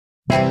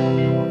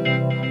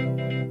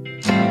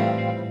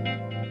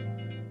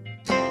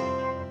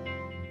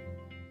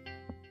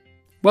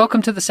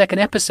Welcome to the second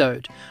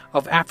episode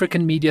of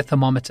African Media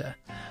Thermometer.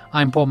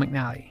 I'm Paul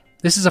McNally.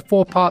 This is a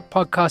 4-part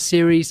podcast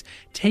series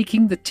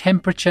taking the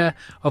temperature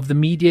of the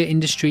media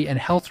industry and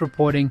health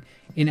reporting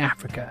in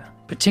Africa,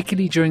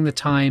 particularly during the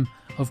time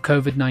of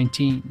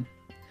COVID-19.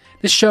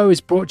 This show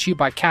is brought to you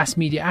by CAS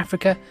Media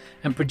Africa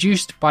and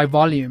produced by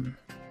Volume.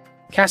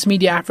 CAS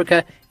Media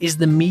Africa is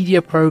the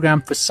media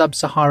program for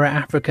Sub-Saharan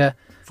Africa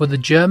for the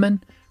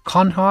German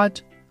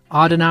Konrad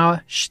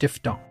Adenauer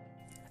Stiftung.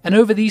 And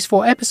over these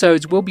 4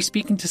 episodes, we'll be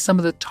speaking to some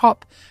of the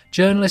top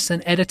journalists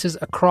and editors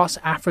across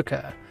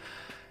Africa,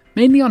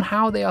 mainly on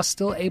how they are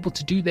still able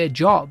to do their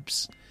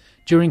jobs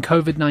during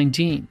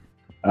COVID-19.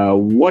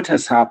 What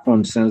has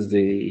happened since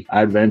the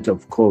advent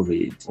of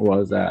COVID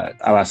was that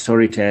our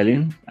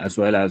storytelling, as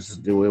well as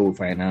the way we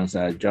finance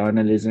our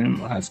journalism,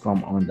 has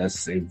come under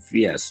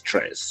severe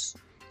stress.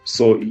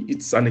 So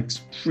it's an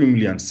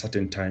extremely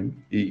uncertain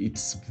time.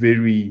 It's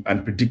very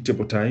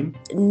unpredictable time.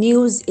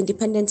 News,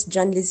 independent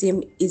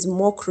journalism is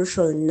more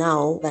crucial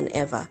now than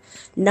ever.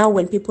 Now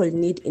when people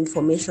need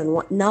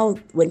information, now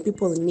when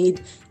people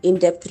need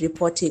in-depth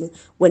reporting,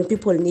 when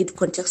people need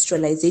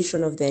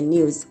contextualization of their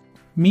news.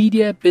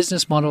 Media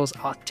business models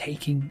are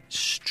taking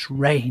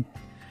strain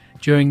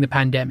during the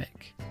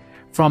pandemic,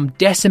 from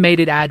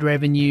decimated ad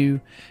revenue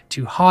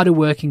to harder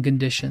working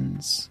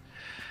conditions.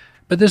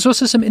 But there's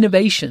also some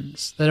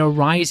innovations that are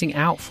rising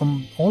out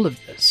from all of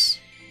this.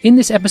 In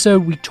this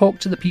episode, we talk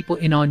to the people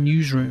in our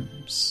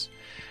newsrooms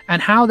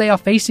and how they are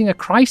facing a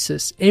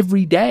crisis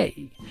every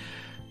day,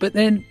 but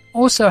then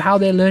also how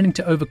they're learning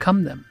to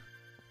overcome them.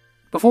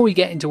 Before we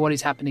get into what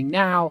is happening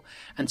now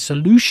and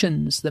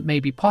solutions that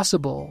may be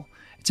possible,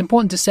 it's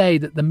important to say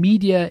that the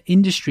media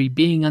industry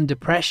being under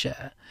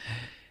pressure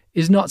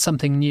is not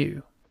something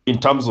new. In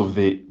terms of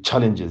the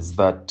challenges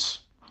that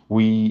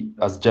we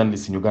as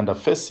journalists in Uganda are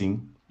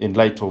facing, in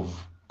light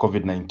of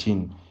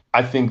COVID-19,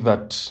 I think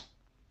that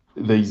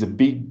there is a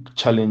big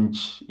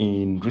challenge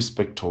in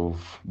respect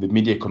of the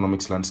media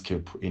economics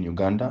landscape in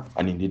Uganda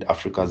and indeed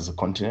Africa as a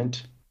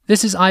continent.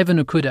 This is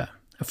Ivan Okuda,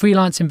 a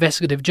freelance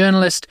investigative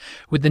journalist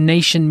with the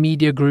Nation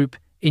Media Group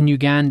in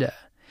Uganda.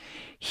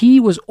 He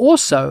was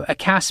also a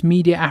CAS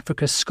Media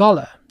Africa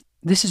scholar.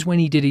 This is when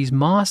he did his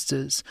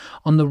master's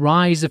on the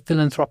rise of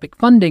philanthropic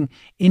funding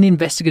in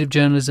investigative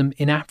journalism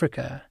in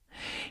Africa.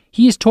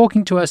 He is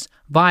talking to us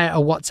via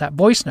a WhatsApp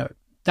voice note.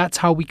 That's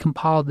how we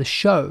compile the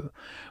show,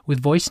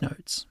 with voice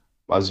notes.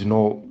 As you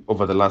know,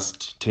 over the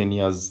last 10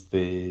 years,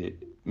 the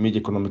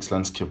media economics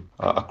landscape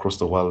across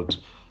the world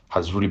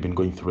has really been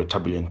going through a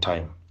turbulent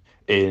time.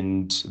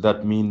 And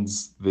that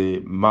means the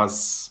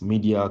mass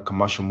media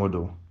commercial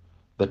model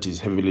that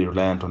is heavily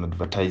reliant on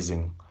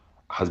advertising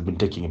has been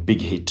taking a big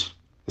hit,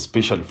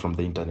 especially from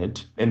the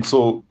internet. And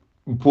so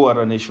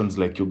poorer nations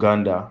like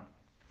Uganda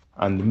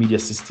and the media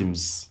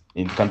systems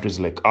in countries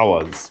like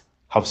ours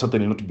have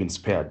certainly not been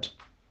spared,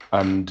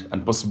 and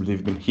possibly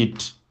they've been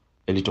hit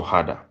a little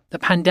harder. The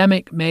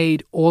pandemic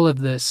made all of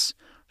this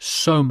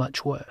so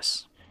much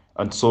worse.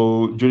 And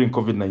so during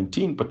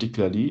COVID-19,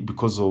 particularly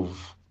because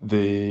of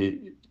the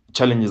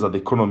challenges that the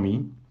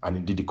economy and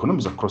indeed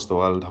economies across the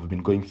world have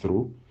been going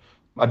through,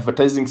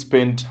 advertising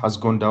spend has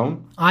gone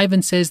down.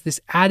 Ivan says this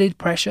added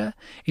pressure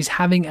is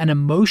having an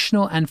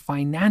emotional and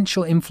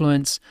financial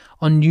influence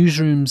on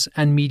newsrooms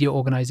and media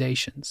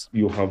organizations.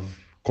 You have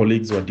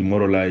colleagues who are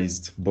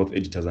demoralized, both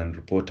editors and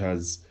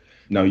reporters.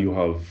 Now you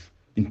have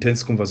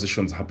intense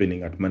conversations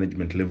happening at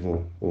management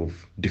level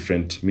of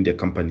different media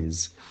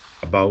companies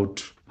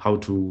about how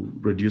to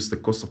reduce the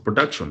cost of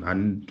production.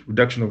 And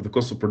reduction of the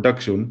cost of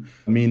production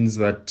means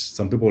that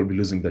some people will be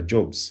losing their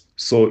jobs.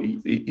 So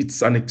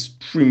it's an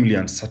extremely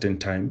uncertain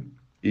time.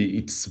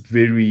 It's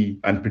very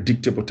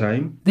unpredictable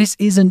time. This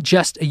isn't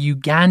just a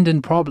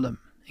Ugandan problem,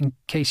 in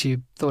case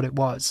you thought it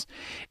was.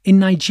 In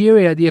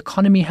Nigeria, the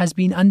economy has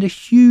been under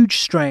huge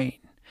strain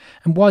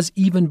and was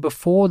even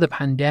before the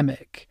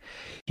pandemic.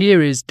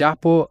 Here is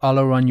Dapo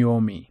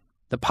Alaronyomi,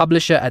 the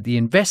publisher at the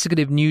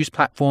investigative news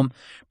platform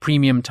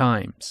Premium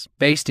Times,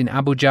 based in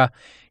Abuja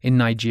in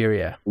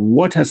Nigeria.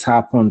 What has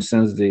happened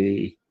since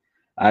the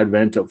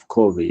advent of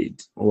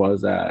COVID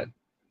was that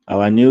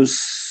our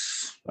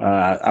news,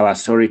 our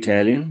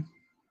storytelling,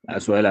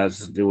 as well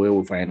as the way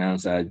we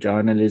finance our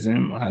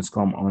journalism, has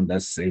come under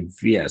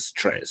severe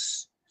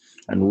stress.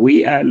 And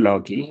we are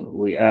lucky.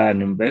 We are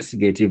an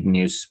investigative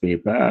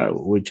newspaper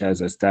which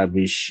has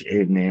established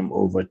a name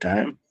over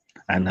time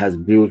and has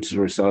built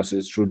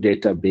resources through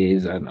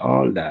database and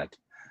all that.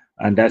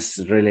 And that's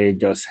really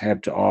just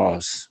helped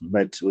us.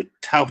 But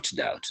without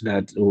doubt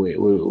that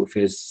we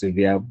face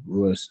severe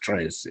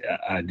stress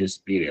at this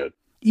period.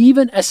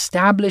 Even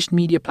established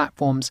media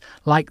platforms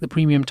like the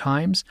Premium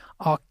Times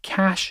are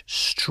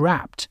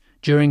cash-strapped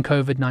during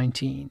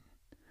COVID-19.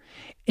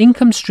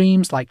 Income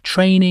streams like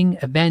training,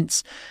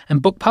 events,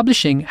 and book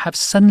publishing have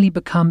suddenly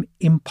become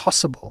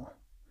impossible.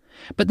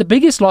 But the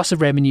biggest loss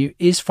of revenue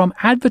is from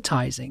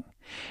advertising.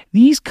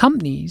 These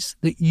companies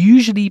that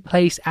usually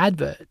place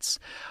adverts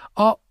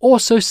are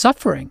also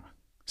suffering.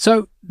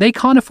 So they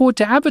can't afford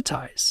to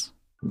advertise.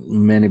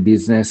 Many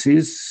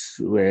businesses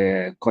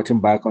were cutting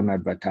back on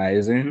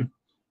advertising.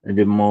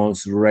 The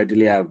most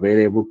readily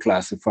available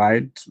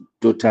classified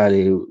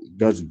totally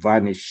just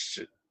vanished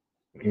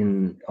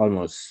in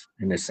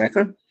a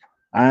second.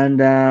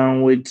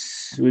 And with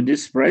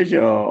this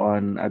pressure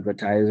on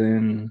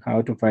advertising,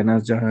 how to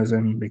finance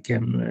journalism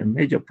became a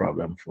major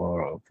problem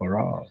for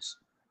us.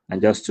 And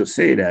just to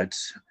say that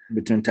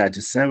between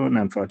 37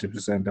 and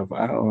 40% of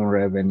our own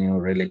revenue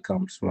really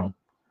comes from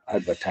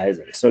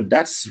advertising. So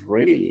that's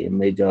really a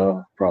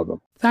major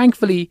problem.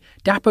 Thankfully,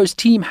 Dapo's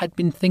team had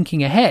been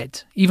thinking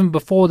ahead, even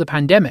before the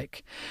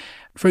pandemic.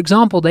 For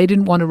example, they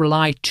didn't want to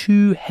rely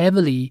too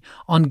heavily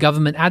on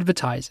government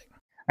advertising.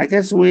 I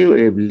guess we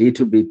were a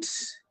little bit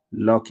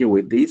lucky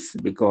with this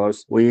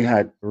because we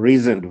had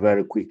reasoned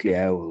very quickly,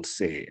 I will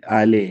say,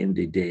 early in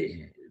the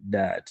day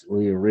that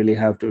we really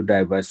have to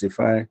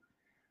diversify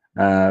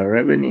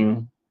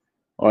revenue.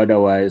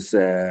 Otherwise,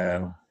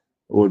 it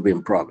would be a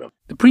problem.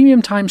 The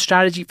premium time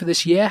strategy for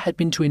this year had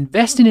been to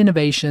invest in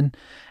innovation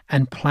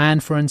and plan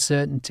for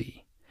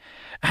uncertainty.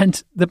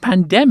 And the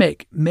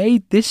pandemic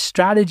made this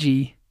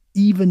strategy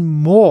even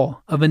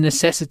more of a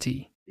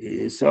necessity.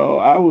 So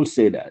I will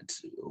say that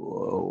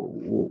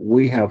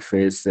we have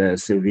faced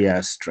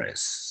severe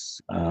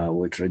stress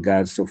with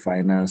regards to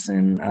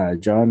financing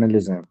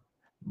journalism.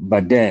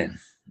 But then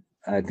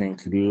I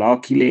think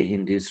luckily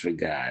in this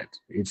regard,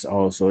 it's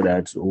also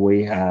that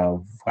we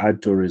have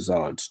had to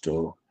resort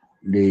to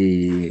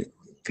the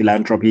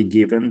philanthropy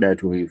given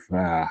that we've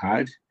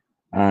had,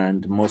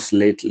 and most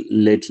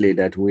lately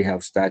that we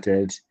have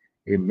started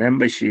a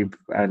membership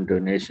and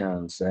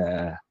donations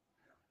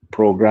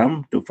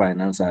program to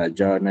finance our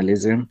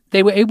journalism.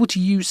 They were able to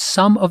use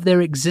some of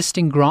their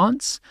existing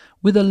grants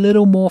with a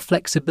little more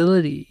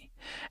flexibility.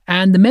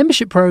 And the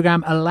membership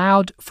program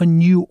allowed for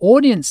new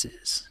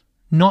audiences,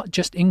 not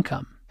just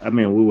income. I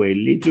mean, we were a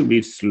little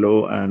bit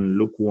slow and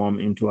lukewarm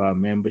into our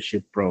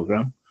membership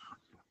program,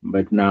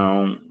 but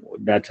now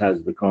that has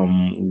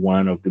become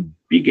one of the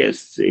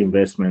biggest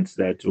investments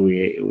that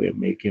we're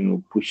making.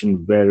 We're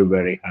pushing very,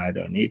 very hard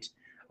on it.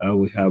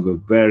 We have a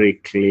very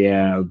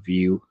clear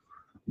view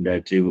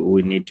that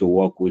we need to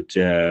work with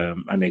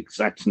an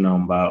exact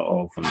number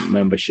of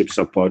membership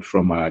support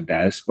from our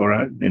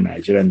diaspora. The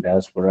Nigerian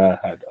diaspora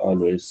had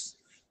always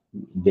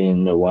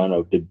been one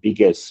of the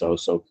biggest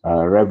source of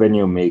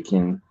revenue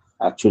making.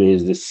 Actually,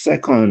 is the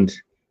second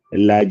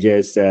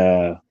largest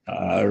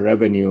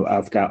revenue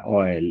after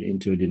oil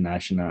into the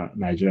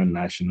Nigerian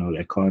national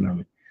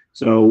economy.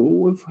 So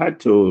we've had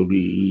to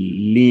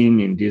lean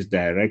in this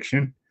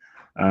direction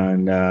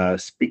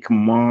and speak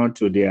more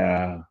to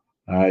their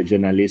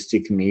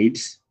journalistic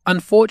needs.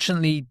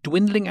 Unfortunately,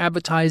 dwindling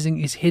advertising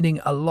is hitting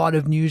a lot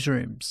of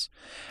newsrooms,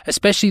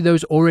 especially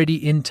those already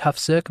in tough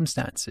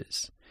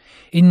circumstances.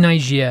 In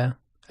Niger,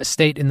 a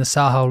state in the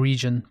Sahel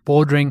region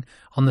bordering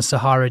on the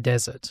Sahara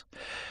Desert,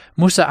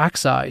 Moussa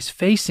Aksar is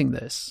facing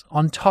this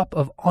on top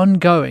of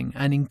ongoing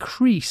and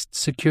increased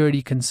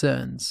security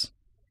concerns.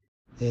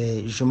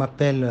 Je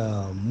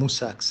m'appelle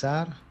Moussa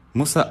Aksar.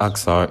 Moussa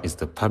Aksar is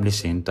the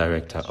publishing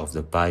director of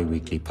the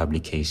bi-weekly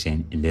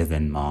publication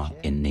L'Événement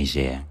in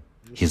Niger.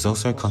 He's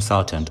also a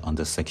consultant on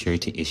the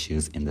security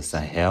issues in the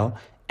Sahel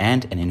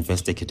and an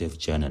investigative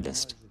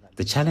journalist.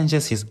 The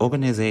challenges his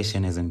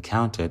organization has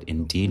encountered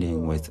in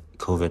dealing with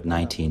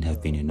COVID-19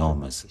 have been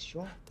enormous.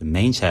 The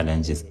main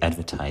challenge is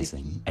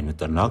advertising, and with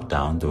the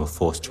lockdown, they were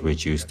forced to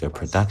reduce their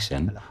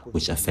production,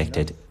 which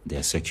affected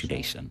their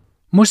circulation.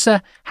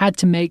 Moussa had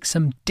to make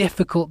some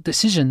difficult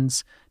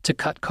decisions to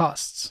cut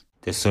costs.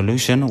 The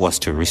solution was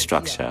to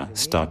restructure,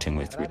 starting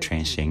with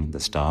retrenching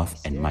the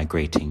staff and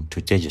migrating to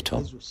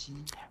digital.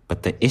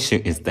 But the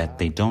issue is that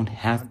they don't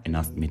have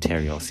enough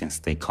material since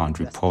they can't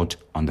report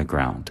on the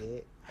ground.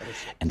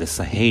 And the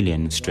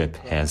Sahelian strip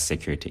has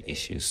security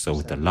issues, so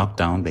with the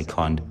lockdown they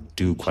can't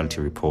do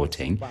quality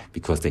reporting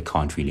because they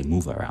can't really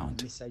move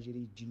around.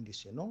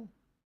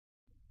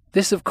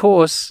 This, of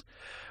course,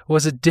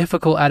 was a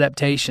difficult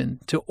adaptation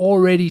to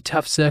already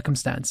tough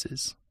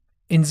circumstances.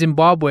 In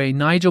Zimbabwe,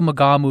 Nigel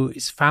Magamu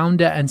is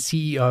founder and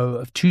CEO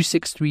of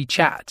 263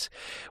 Chat,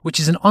 which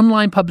is an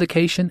online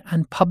publication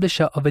and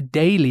publisher of a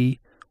daily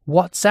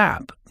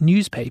WhatsApp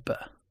newspaper.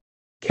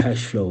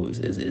 Cash flow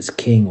is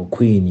king or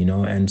queen,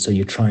 and so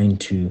you're trying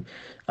to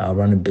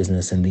run a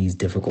business in these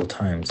difficult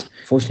times.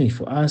 Fortunately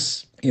for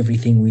us,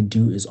 everything we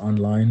do is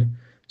online,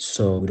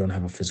 so we don't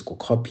have a physical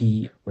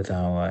copy with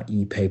our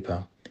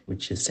e-paper,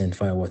 which is sent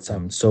via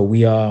WhatsApp. So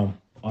we are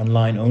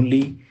online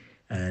only,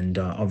 and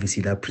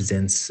obviously that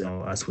presents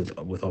us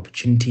with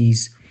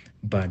opportunities.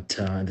 But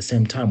at the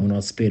same time, we're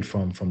not spared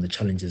from the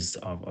challenges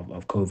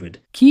of COVID.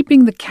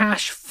 Keeping the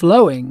cash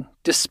flowing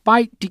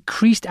despite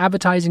decreased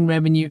advertising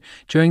revenue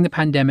during the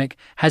pandemic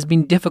has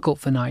been difficult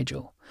for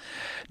Nigel.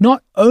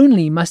 Not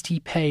only must he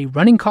pay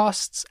running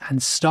costs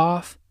and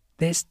staff,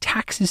 there's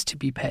taxes to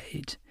be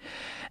paid.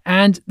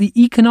 And the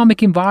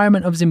economic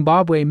environment of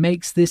Zimbabwe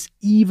makes this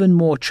even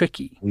more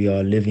tricky. We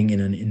are living in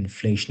an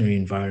inflationary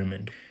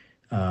environment.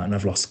 and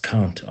I've lost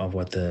count of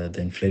what the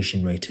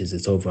inflation rate is.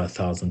 It's over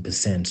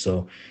 1,000%.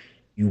 So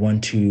you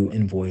want to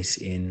invoice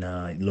in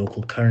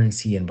local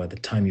currency, and by the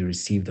time you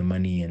receive the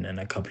money in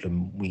a couple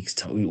of weeks'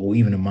 time, or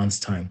even a month's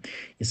time,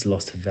 it's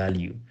lost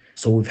value.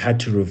 So we've had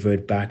to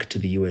revert back to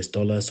the US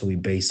dollar. So we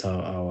base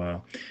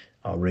our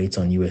rates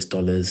on US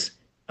dollars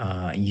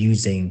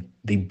using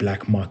the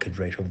black market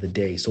rate of the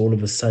day. So all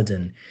of a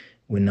sudden,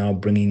 we're now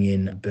bringing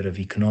in a bit of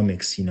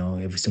economics,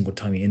 every single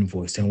time you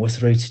invoice. And what's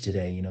the rate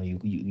today?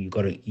 You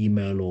got to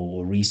email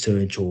or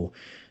research or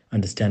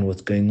understand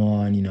what's going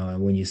on,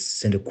 and when you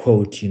send a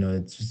quote,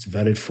 it's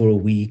valid for a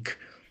week.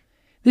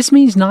 This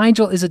means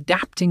Nigel is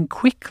adapting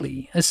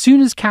quickly. As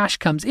soon as cash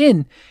comes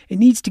in, it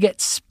needs to get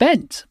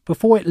spent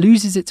before it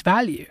loses its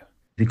value.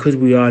 Because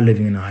we are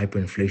living in a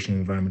hyperinflation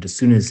environment, as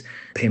soon as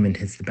payment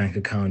hits the bank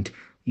account,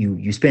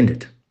 you spend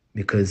it,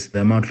 because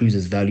the amount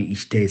loses value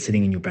each day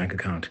sitting in your bank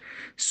account.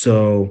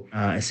 So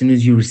as soon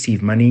as you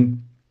receive money,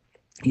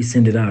 you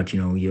send it out.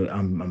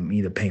 I'm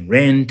either paying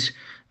rent,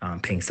 I'm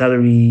paying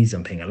salaries,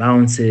 I'm paying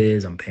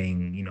allowances, I'm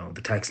paying,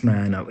 the tax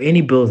man,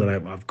 any bills that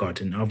I've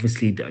got. And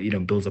obviously,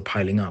 bills are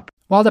piling up.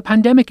 While the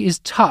pandemic is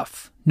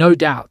tough, no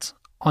doubt,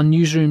 on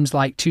newsrooms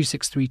like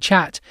 263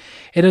 Chat,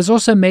 it has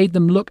also made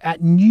them look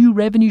at new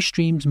revenue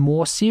streams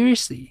more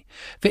seriously.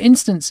 For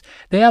instance,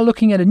 they are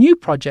looking at a new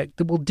project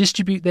that will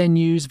distribute their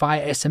news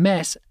via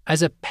SMS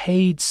as a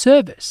paid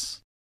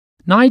service.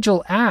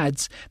 Nigel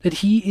adds that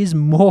he is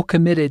more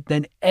committed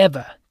than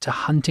ever to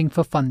hunting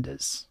for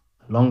funders.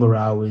 Longer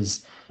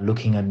hours,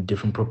 looking at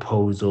different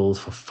proposals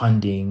for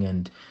funding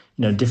and,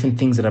 different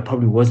things that I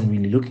probably wasn't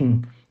really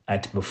looking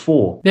at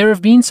before. There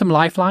have been some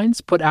lifelines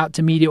put out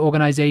to media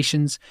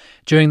organizations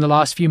during the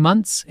last few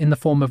months in the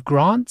form of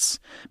grants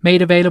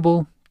made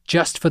available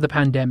just for the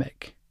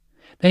pandemic.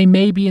 They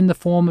may be in the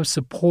form of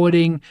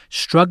supporting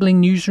struggling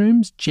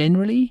newsrooms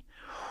generally,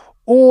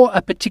 or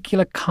a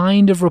particular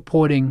kind of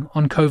reporting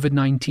on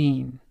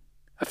COVID-19.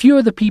 A few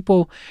of the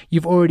people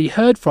you've already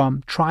heard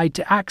from tried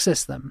to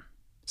access them.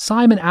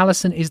 Simon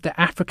Allison is the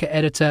Africa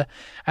editor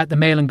at the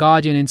Mail and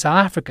Guardian in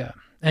South Africa,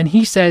 and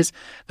he says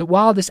that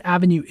while this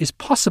avenue is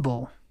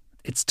possible,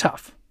 it's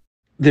tough.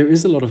 There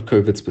is a lot of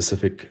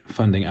COVID-specific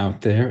funding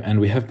out there, and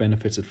we have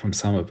benefited from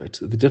some of it.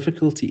 The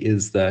difficulty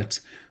is that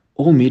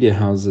all media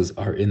houses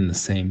are in the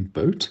same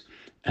boat,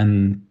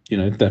 and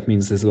that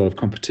means there's a lot of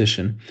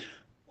competition.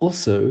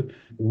 Also,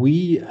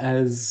 we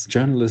as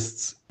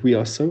journalists, we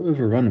are so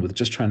overrun with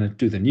just trying to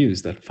do the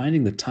news that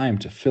finding the time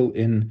to fill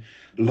in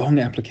long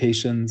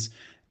applications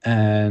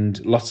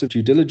and lots of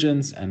due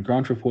diligence and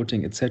grant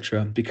reporting,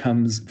 etc.,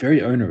 becomes very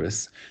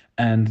onerous.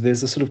 And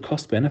there's a sort of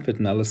cost-benefit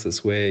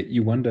analysis where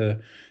you wonder,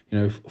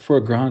 for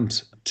a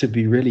grant to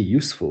be really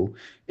useful,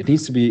 it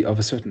needs to be of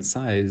a certain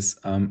size.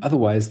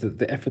 Otherwise,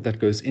 the effort that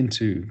goes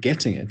into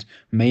getting it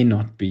may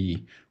not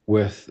be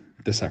worth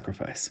the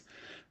sacrifice.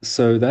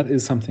 So that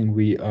is something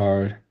we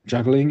are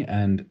juggling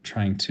and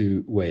trying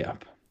to weigh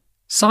up.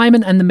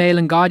 Simon and the Mail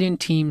and Guardian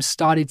teams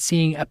started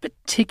seeing a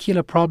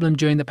particular problem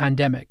during the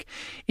pandemic.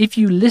 If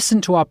you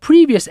listen to our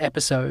previous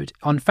episode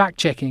on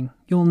fact-checking,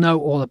 you'll know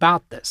all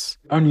about this.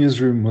 Our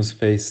newsroom was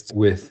faced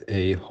with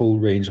a whole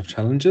range of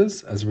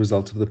challenges as a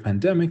result of the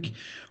pandemic.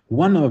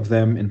 One of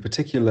them in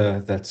particular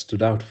that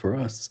stood out for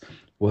us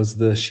was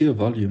the sheer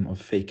volume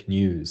of fake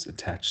news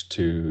attached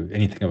to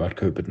anything about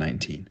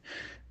COVID-19.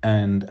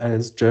 And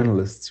as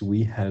journalists,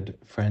 we had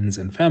friends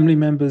and family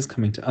members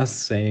coming to us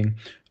saying,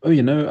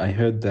 I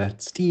heard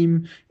that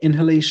steam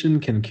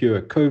inhalation can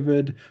cure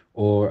COVID,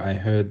 or I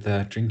heard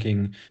that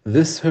drinking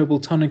this herbal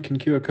tonic can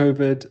cure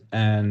COVID.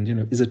 And,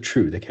 is it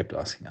true? They kept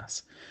asking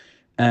us.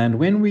 And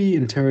when we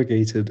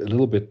interrogated a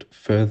little bit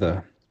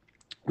further,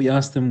 we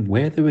asked them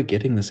where they were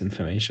getting this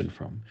information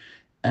from.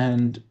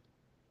 And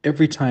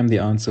every time the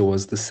answer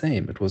was the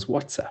same. It was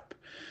WhatsApp.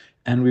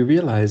 And we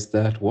realized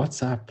that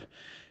WhatsApp,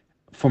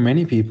 for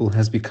many people,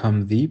 has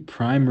become the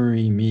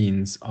primary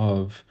means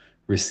of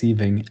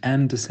receiving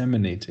and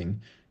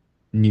disseminating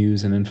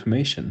news and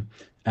information,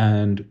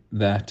 and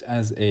that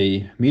as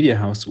a media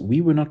house, we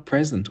were not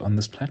present on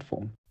this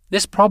platform.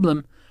 This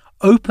problem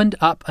opened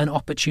up an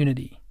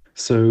opportunity.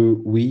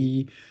 So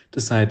we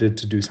decided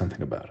to do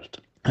something about it.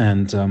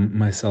 And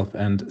myself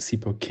and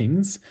Sipho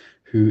Kings,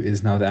 who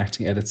is now the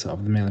acting editor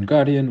of the Mail and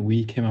Guardian,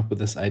 we came up with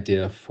this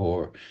idea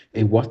for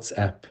a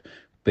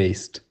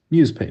WhatsApp-based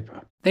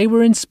newspaper. They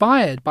were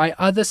inspired by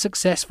other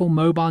successful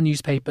mobile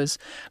newspapers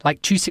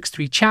like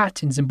 263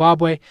 Chat in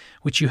Zimbabwe,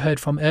 which you heard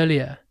from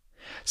earlier.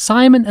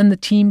 Simon and the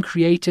team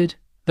created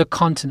The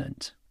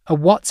Continent, a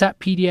WhatsApp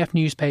PDF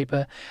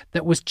newspaper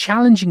that was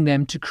challenging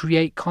them to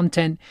create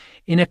content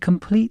in a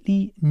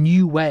completely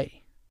new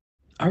way.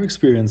 Our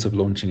experience of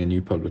launching a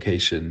new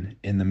publication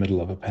in the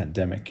middle of a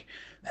pandemic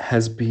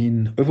has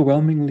been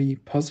overwhelmingly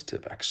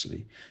positive,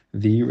 actually.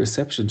 The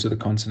reception to The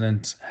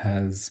Continent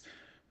has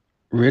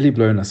really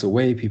blown us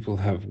away. People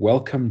have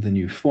welcomed the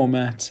new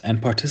format and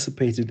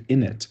participated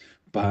in it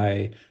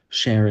by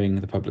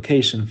sharing the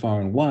publication far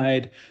and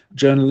wide.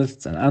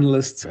 Journalists and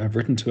analysts have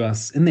written to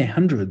us in their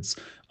hundreds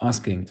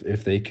asking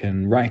if they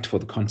can write for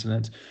the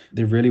continent.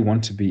 They really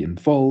want to be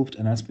involved,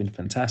 and that's been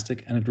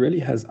fantastic. And it really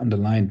has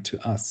underlined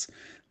to us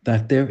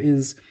that there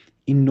is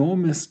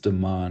enormous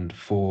demand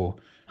for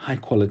high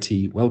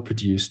quality,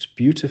 well-produced,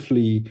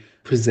 beautifully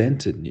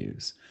presented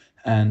news.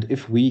 And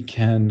if we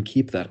can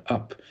keep that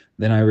up,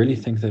 then I really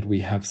think that we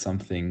have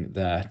something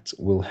that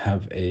will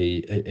have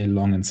a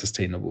long and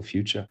sustainable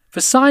future.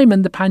 For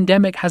Simon, the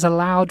pandemic has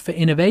allowed for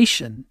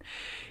innovation,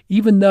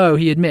 even though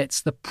he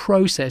admits the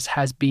process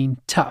has been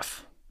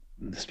tough.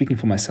 Speaking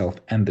for myself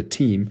and the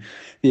team,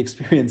 the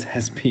experience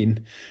has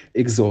been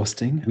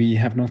exhausting. We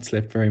have not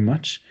slept very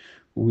much.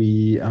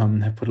 We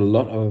have put a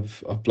lot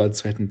of blood,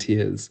 sweat, and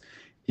tears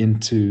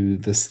into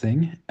this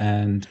thing.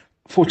 And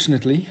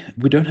fortunately,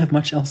 we don't have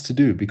much else to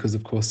do because,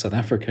 of course, South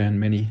Africa and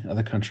many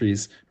other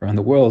countries around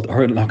the world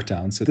are in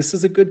lockdown. So this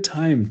is a good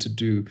time to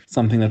do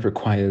something that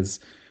requires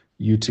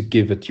you to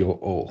give it your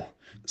all.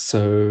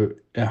 So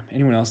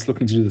anyone else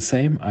looking to do the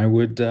same, I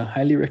would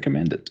highly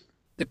recommend it.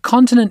 The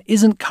continent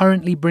isn't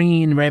currently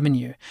bringing in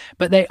revenue,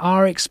 but they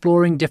are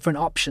exploring different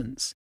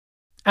options.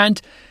 And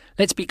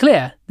let's be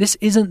clear, this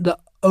isn't the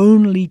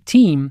only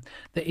team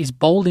that is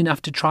bold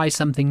enough to try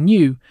something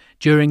new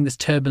during this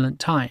turbulent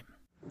time.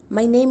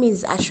 My name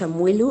is Asha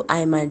Mwilu.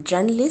 I'm a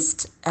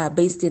journalist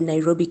based in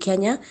Nairobi,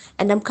 Kenya,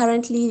 and I'm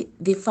currently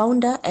the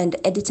founder and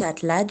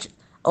editor-at-large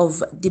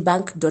of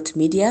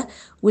Debunk.media,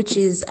 which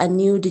is a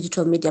new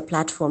digital media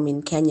platform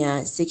in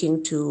Kenya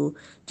seeking to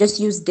just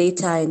use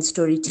data and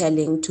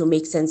storytelling to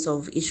make sense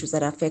of issues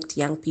that affect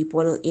young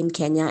people in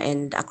Kenya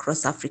and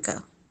across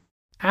Africa.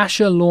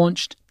 Asha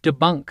launched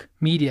Debunk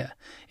Media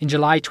in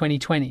July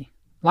 2020.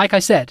 Like I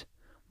said,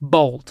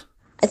 bold.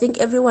 I think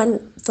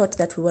everyone thought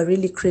that we were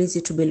really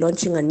crazy to be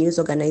launching a news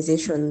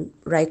organization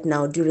right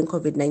now during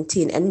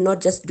COVID-19, and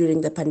not just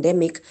during the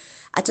pandemic,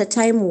 at a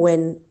time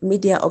when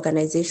media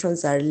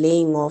organizations are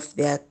laying off,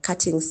 they're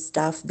cutting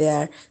staff,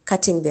 they're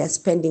cutting their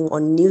spending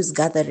on news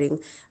gathering.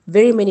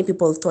 Very many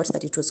people thought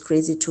that it was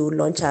crazy to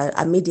launch a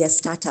media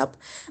startup.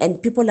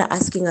 And people are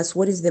asking us,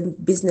 what is the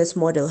business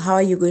model? How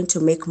are you going to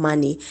make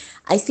money?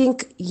 I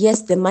think,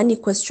 yes, the money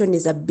question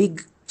is a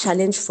big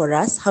challenge for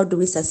us. How do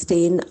we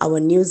sustain our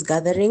news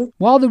gathering?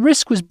 While the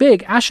risk was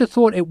big, Asha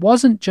thought it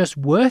wasn't just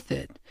worth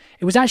it.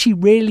 It was actually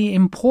really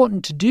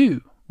important to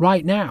do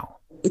right now.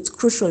 It's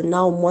crucial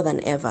now more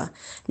than ever.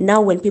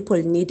 Now when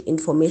people need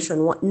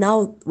information,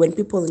 now when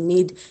people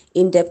need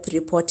in-depth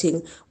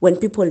reporting, when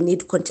people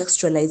need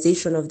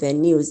contextualization of their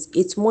news,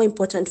 it's more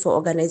important for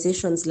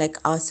organizations like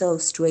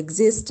ourselves to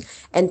exist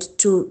and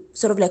to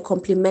sort of like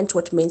complement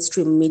what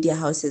mainstream media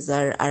houses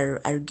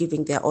are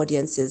giving their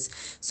audiences.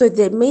 So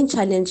the main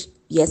challenge,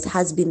 yes,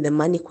 has been the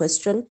money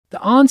question.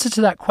 The answer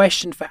to that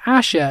question for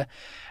Asha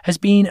has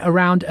been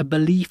around a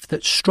belief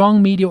that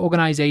strong media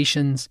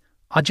organizations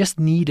are just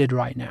needed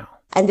right now.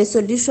 And the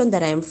solution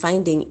that I am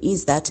finding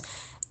is that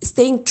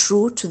staying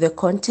true to the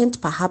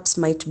content perhaps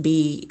might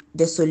be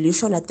the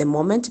solution at the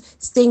moment.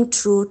 Staying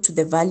true to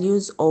the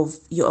values of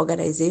your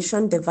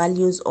organization, the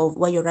values of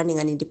why you're running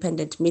an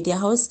independent media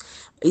house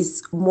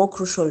is more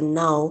crucial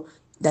now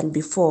than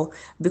before.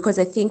 Because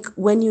I think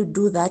when you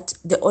do that,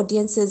 the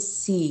audiences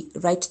see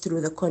right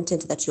through the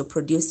content that you're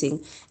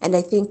producing. And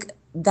I think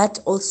that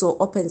also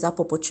opens up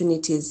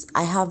opportunities.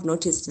 I have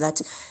noticed that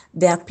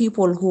there are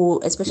people who,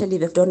 especially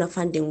the donor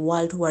funding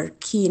world, who are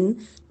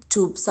keen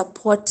to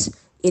support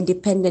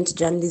independent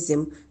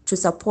journalism, to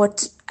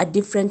support a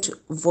different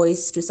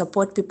voice, to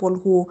support people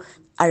who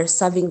are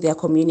serving their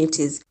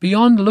communities.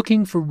 Beyond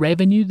looking for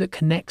revenue that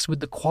connects with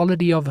the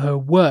quality of her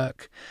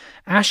work,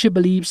 Asha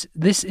believes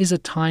this is a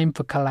time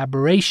for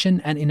collaboration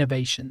and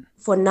innovation.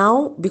 For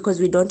now, because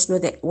we don't know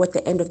what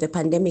the end of the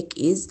pandemic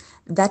is,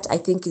 that I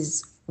think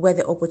is where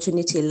the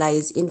opportunity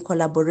lies, in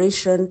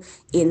collaboration,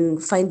 in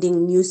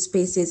finding new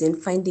spaces, in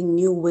finding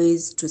new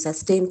ways to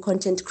sustain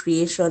content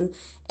creation,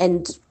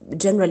 and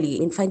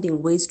generally in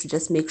finding ways to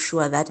just make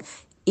sure that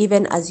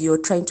even as you're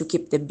trying to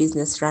keep the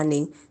business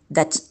running,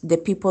 that the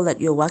people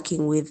that you're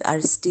working with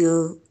are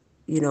still,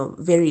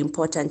 very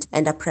important,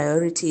 and a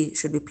priority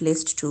should be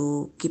placed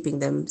to keeping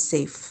them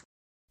safe.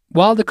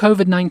 While the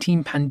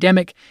COVID-19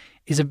 pandemic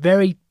is a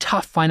very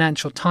tough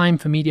financial time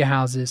for media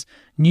houses,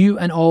 new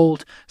and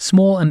old,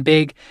 small and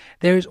big,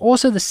 there is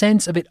also the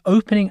sense of it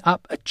opening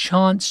up a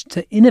chance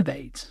to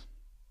innovate,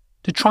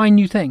 to try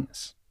new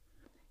things.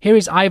 Here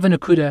is Ivan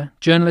Okuda,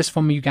 journalist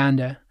from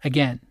Uganda,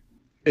 again.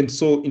 And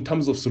so in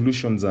terms of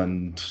solutions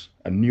and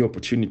new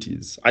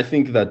opportunities, I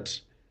think that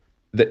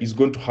there is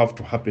going to have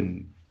to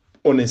happen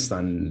honest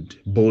and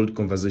bold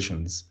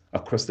conversations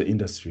across the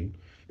industry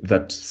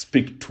that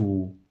speak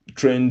to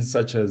trends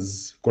such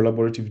as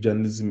collaborative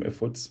journalism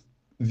efforts.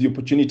 The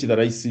opportunity that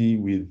I see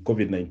with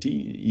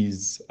COVID-19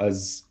 is,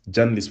 as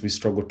journalists, we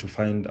struggle to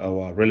find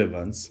our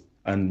relevance,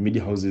 and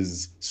media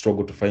houses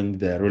struggle to find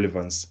their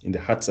relevance in the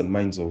hearts and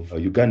minds of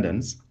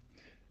Ugandans.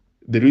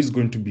 There is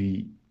going to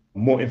be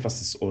more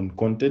emphasis on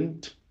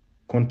content.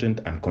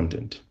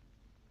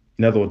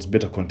 In other words,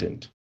 better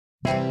content.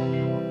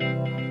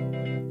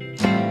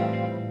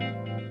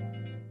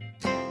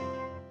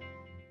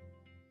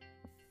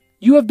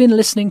 You have been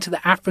listening to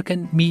the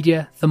African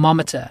Media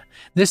Thermometer.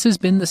 This has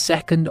been the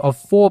second of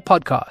 4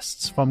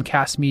 podcasts from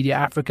CAS Media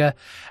Africa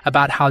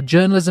about how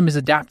journalism is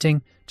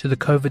adapting to the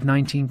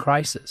COVID-19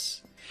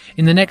 crisis.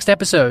 In the next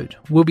episode,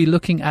 we'll be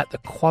looking at the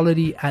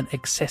quality and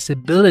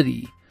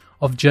accessibility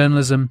of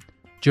journalism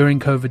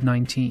during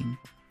COVID-19.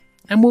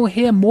 And we'll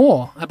hear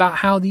more about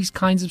how these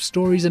kinds of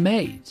stories are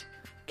made.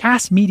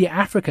 CAS Media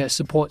Africa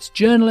supports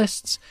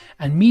journalists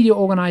and media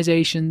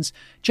organizations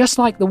just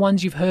like the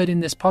ones you've heard in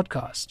this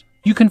podcast.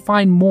 You can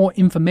find more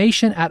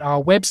information at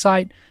our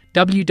website,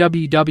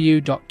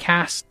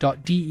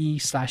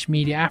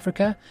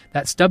 www.cas.de/mediaafrica.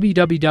 That's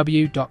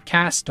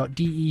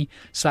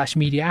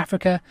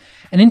www.cas.de/mediaafrica,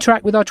 and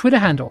interact with our Twitter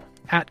handle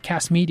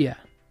 @CasMedia.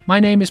 My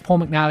name is Paul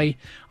McNally.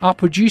 Our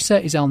producer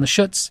is Elna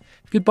Schutz.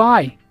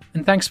 Goodbye,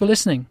 and thanks for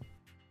listening.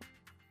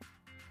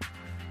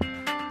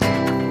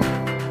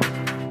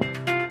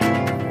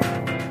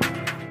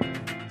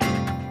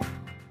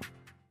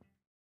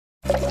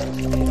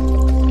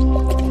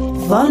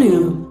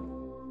 Volume.